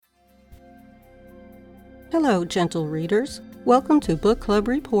Hello, gentle readers. Welcome to Book Club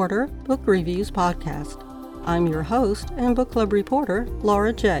Reporter Book Reviews Podcast. I'm your host and Book Club Reporter,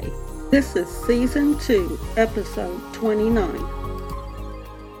 Laura J. This is Season 2, Episode 29.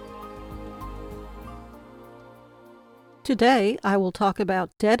 Today, I will talk about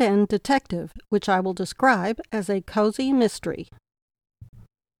Dead End Detective, which I will describe as a cozy mystery.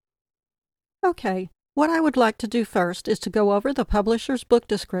 Okay, what I would like to do first is to go over the publisher's book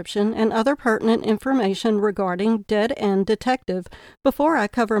description and other pertinent information regarding Dead End Detective before I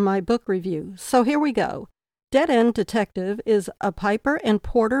cover my book review. So here we go. Dead End Detective is a Piper and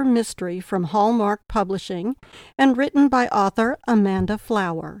Porter mystery from Hallmark Publishing and written by author Amanda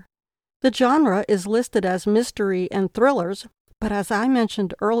Flower. The genre is listed as mystery and thrillers, but as I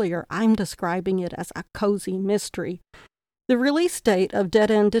mentioned earlier, I'm describing it as a cozy mystery. The release date of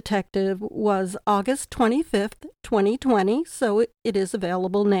Dead End Detective was August 25th, 2020, so it is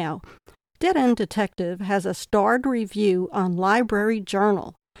available now. Dead End Detective has a starred review on Library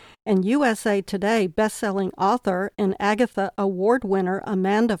Journal, and USA Today bestselling author and Agatha Award winner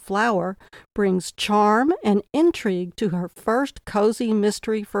Amanda Flower brings charm and intrigue to her first cozy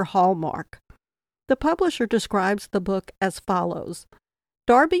mystery for Hallmark. The publisher describes the book as follows.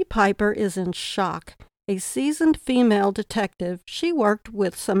 Darby Piper is in shock. A seasoned female detective, she worked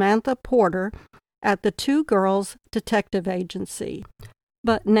with Samantha Porter at the Two Girls Detective Agency.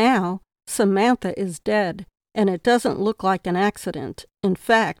 But now, Samantha is dead, and it doesn't look like an accident. In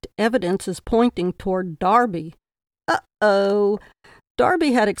fact, evidence is pointing toward Darby. Uh-oh!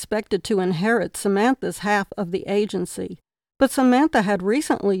 Darby had expected to inherit Samantha's half of the agency, but Samantha had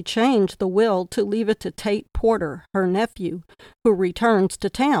recently changed the will to leave it to Tate Porter, her nephew, who returns to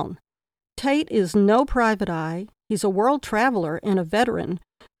town. Tate is no private eye. He's a world traveler and a veteran,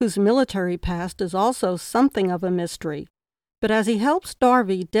 whose military past is also something of a mystery. But as he helps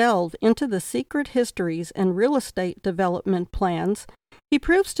Darby delve into the secret histories and real estate development plans, he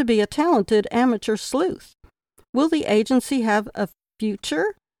proves to be a talented amateur sleuth. Will the agency have a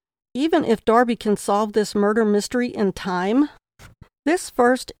future, even if Darby can solve this murder mystery in time? This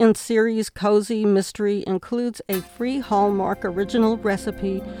first-in-series cozy mystery includes a free Hallmark original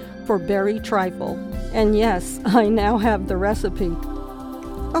recipe for berry trifle. And yes, I now have the recipe.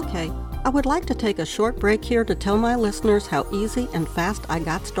 Okay, I would like to take a short break here to tell my listeners how easy and fast I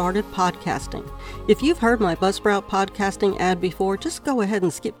got started podcasting. If you've heard my Buzzsprout podcasting ad before, just go ahead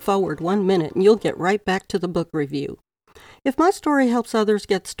and skip forward 1 minute and you'll get right back to the book review. If my story helps others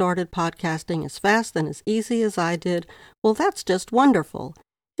get started podcasting as fast and as easy as I did, well, that's just wonderful.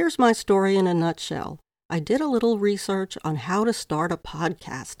 Here's my story in a nutshell. I did a little research on how to start a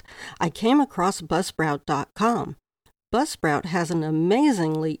podcast. I came across Buzzsprout.com. Buzzsprout has an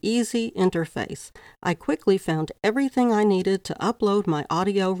amazingly easy interface. I quickly found everything I needed to upload my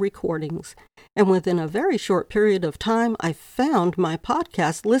audio recordings, and within a very short period of time, I found my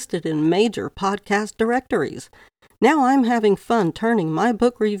podcast listed in major podcast directories. Now I'm having fun turning my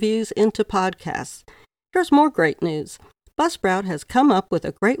book reviews into podcasts. Here's more great news. Buzzsprout has come up with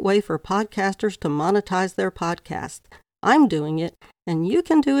a great way for podcasters to monetize their podcasts. I'm doing it, and you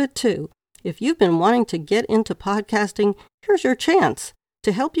can do it too. If you've been wanting to get into podcasting, here's your chance.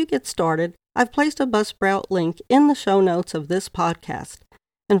 To help you get started, I've placed a Buzzsprout link in the show notes of this podcast.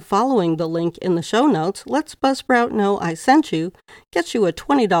 And following the link in the show notes lets Buzzsprout know I sent you, gets you a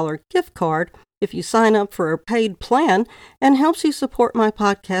 $20 gift card if you sign up for a paid plan, and helps you support my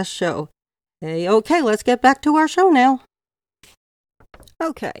podcast show. Hey, okay, let's get back to our show now.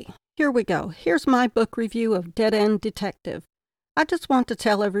 Okay, here we go. Here's my book review of Dead End Detective. I just want to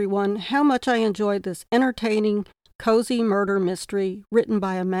tell everyone how much I enjoyed this entertaining, cozy murder mystery written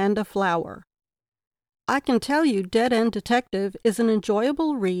by Amanda Flower. I can tell you Dead End Detective is an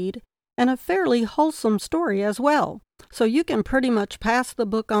enjoyable read and a fairly wholesome story as well, so you can pretty much pass the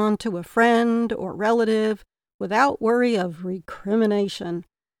book on to a friend or relative without worry of recrimination.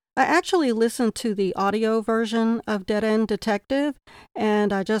 I actually listened to the audio version of Dead End Detective,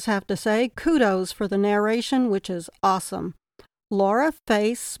 and I just have to say kudos for the narration, which is awesome. Laura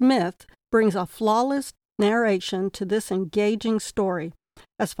Faye Smith brings a flawless narration to this engaging story.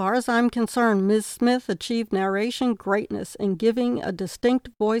 As far as I'm concerned, Ms. Smith achieved narration greatness in giving a distinct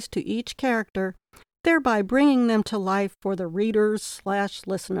voice to each character, thereby bringing them to life for the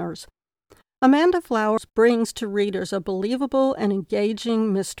readers/listeners. Amanda Flowers brings to readers a believable and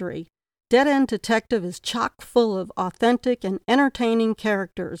engaging mystery. Dead End Detective is chock full of authentic and entertaining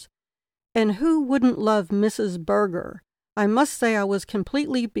characters. And who wouldn't love Mrs. Berger? I must say I was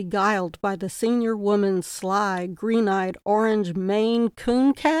completely beguiled by the senior woman's sly, green-eyed, orange Maine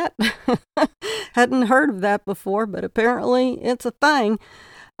Coon cat. Hadn't heard of that before, but apparently it's a thing.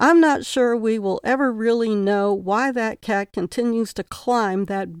 I'm not sure we will ever really know why that cat continues to climb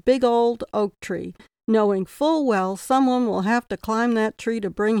that big old oak tree, knowing full well someone will have to climb that tree to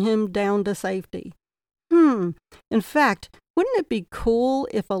bring him down to safety. In fact, wouldn't it be cool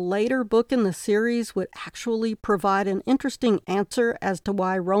if a later book in the series would actually provide an interesting answer as to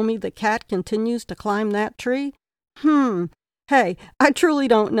why Romy the cat continues to climb that tree? Hey, I truly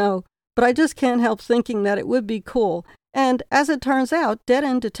don't know, but I just can't help thinking that it would be cool. And as it turns out, Dead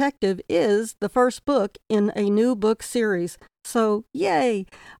End Detective is the first book in a new book series. So, yay!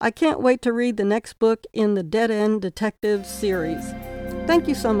 I can't wait to read the next book in the Dead End Detective series. Thank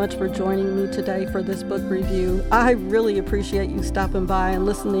you so much for joining me today for this book review. I really appreciate you stopping by and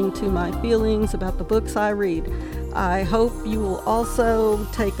listening to my feelings about the books I read. I hope you will also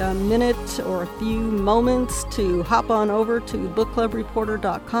take a minute or a few moments to hop on over to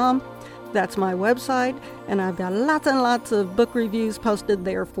bookclubreporter.com. That's my website, and I've got lots and lots of book reviews posted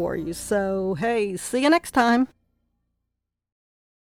there for you. So, hey, see you next time.